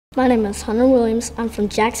My name is Hunter Williams. I'm from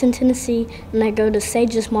Jackson, Tennessee, and I go to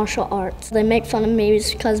Sage's Martial Arts. They make fun of me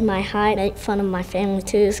because of my height. They make fun of my family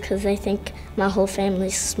too because they think my whole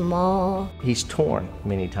family's small. He's torn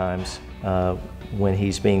many times when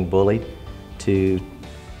he's being bullied to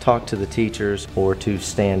talk to the teachers or to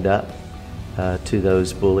stand up to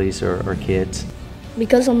those bullies or kids.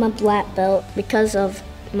 Because I'm a black belt, because of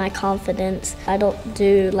my confidence, I don't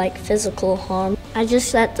do physical harm. I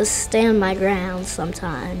just have to stand my ground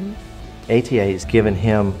sometimes. ATA has given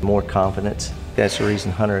him more confidence. That's the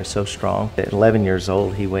reason Hunter is so strong. At 11 years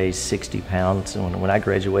old, he weighs 60 pounds. And when I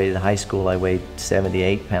graduated high school, I weighed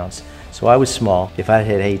 78 pounds. So I was small. If I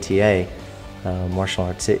had ATA martial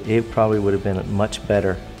arts, it probably would have been much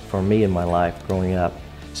better for me in my life growing up.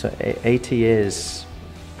 So ATA is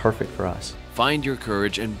perfect for us. Find your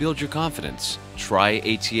courage and build your confidence. Try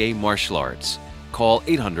ATA Martial Arts. Call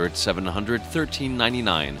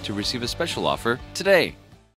 800-700-1399 to receive a special offer today.